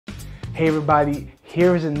Hey everybody,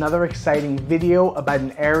 here is another exciting video about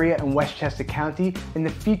an area in Westchester County, and the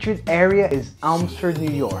featured area is Elmsford,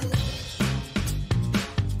 New York.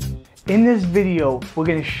 In this video, we're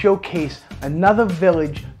going to showcase another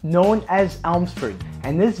village known as Elmsford,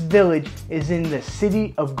 and this village is in the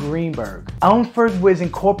city of Greenburgh. Elmsford was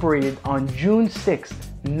incorporated on June 6,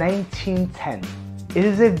 1910. It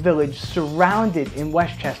is a village surrounded in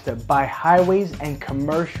Westchester by highways and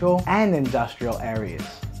commercial and industrial areas.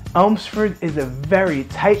 Elmsford is a very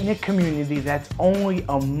tight-knit community that's only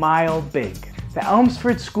a mile big. The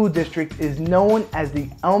Elmsford School District is known as the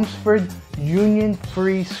Elmsford Union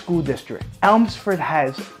Free School District. Elmsford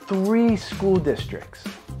has 3 school districts.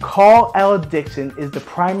 Carl L. Dixon is the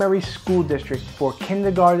primary school district for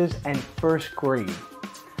kindergartners and first grade.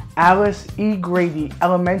 Alice E. Grady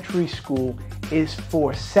Elementary School is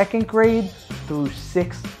for 2nd grade through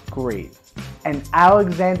 6th grade. And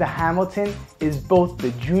Alexander Hamilton is both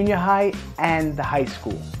the junior high and the high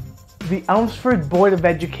school. The Elmsford Board of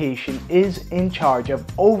Education is in charge of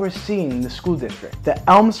overseeing the school district. The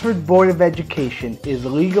Elmsford Board of Education is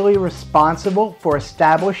legally responsible for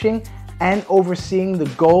establishing and overseeing the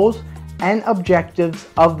goals and objectives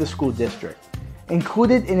of the school district.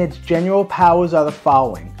 Included in its general powers are the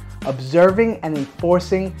following: observing and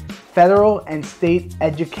enforcing federal and state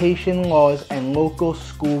education laws and local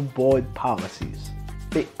school board policies.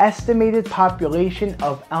 The estimated population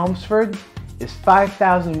of Elmsford is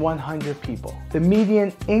 5,100 people. The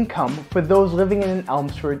median income for those living in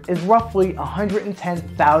Elmsford is roughly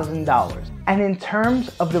 $110,000. And in terms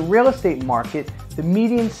of the real estate market, the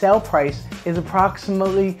median sale price is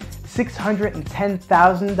approximately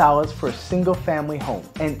 $610,000 for a single family home.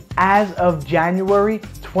 And as of January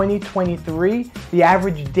 2023, the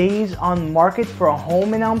average days on market for a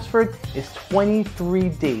home in Elmsford is 23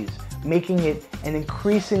 days, making it an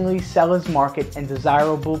increasingly seller's market and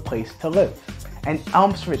desirable place to live. And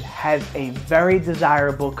Elmsford has a very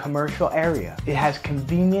desirable commercial area. It has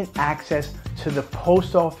convenient access to the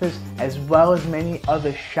post office as well as many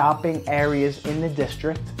other shopping areas in the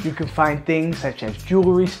district. You can find things such as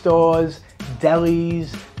jewelry stores,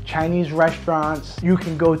 delis, Chinese restaurants. You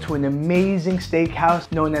can go to an amazing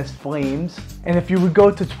steakhouse known as Flames. And if you would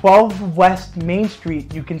go to 12 West Main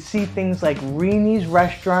Street, you can see things like Reenie's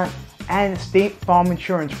Restaurant and State Farm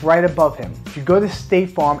Insurance right above him. If you go to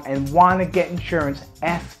State Farm and want to get insurance,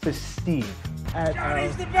 ask for Steve.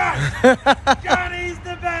 Johnny's the best! Johnny's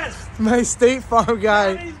the best! My State Farm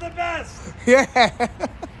guy. Johnny's the best! Yeah.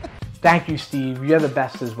 Thank you, Steve. You're the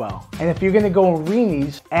best as well. And if you're gonna go in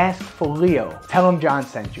Reenie's, ask for Leo. Tell him John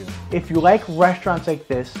sent you. If you like restaurants like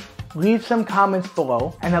this, leave some comments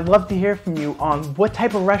below, and I'd love to hear from you on what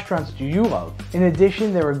type of restaurants do you love. In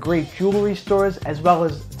addition, there are great jewelry stores as well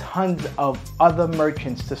as tons of other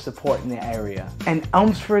merchants to support in the area. And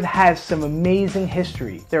Elmsford has some amazing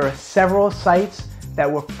history. There are several sites that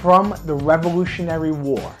were from the Revolutionary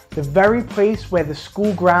War. The very place where the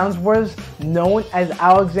school grounds was, known as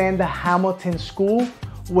Alexander Hamilton School,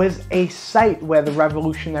 was a site where the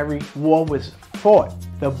Revolutionary War was fought.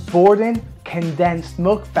 The Borden Condensed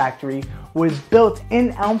Milk Factory was built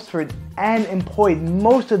in Elmsford and employed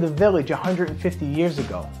most of the village 150 years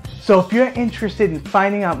ago. So if you're interested in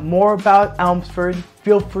finding out more about Elmsford,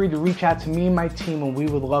 feel free to reach out to me and my team, and we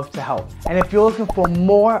would love to help. And if you're looking for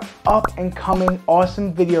more up and coming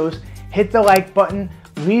awesome videos, hit the like button,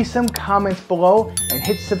 leave some comments below, and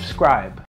hit subscribe.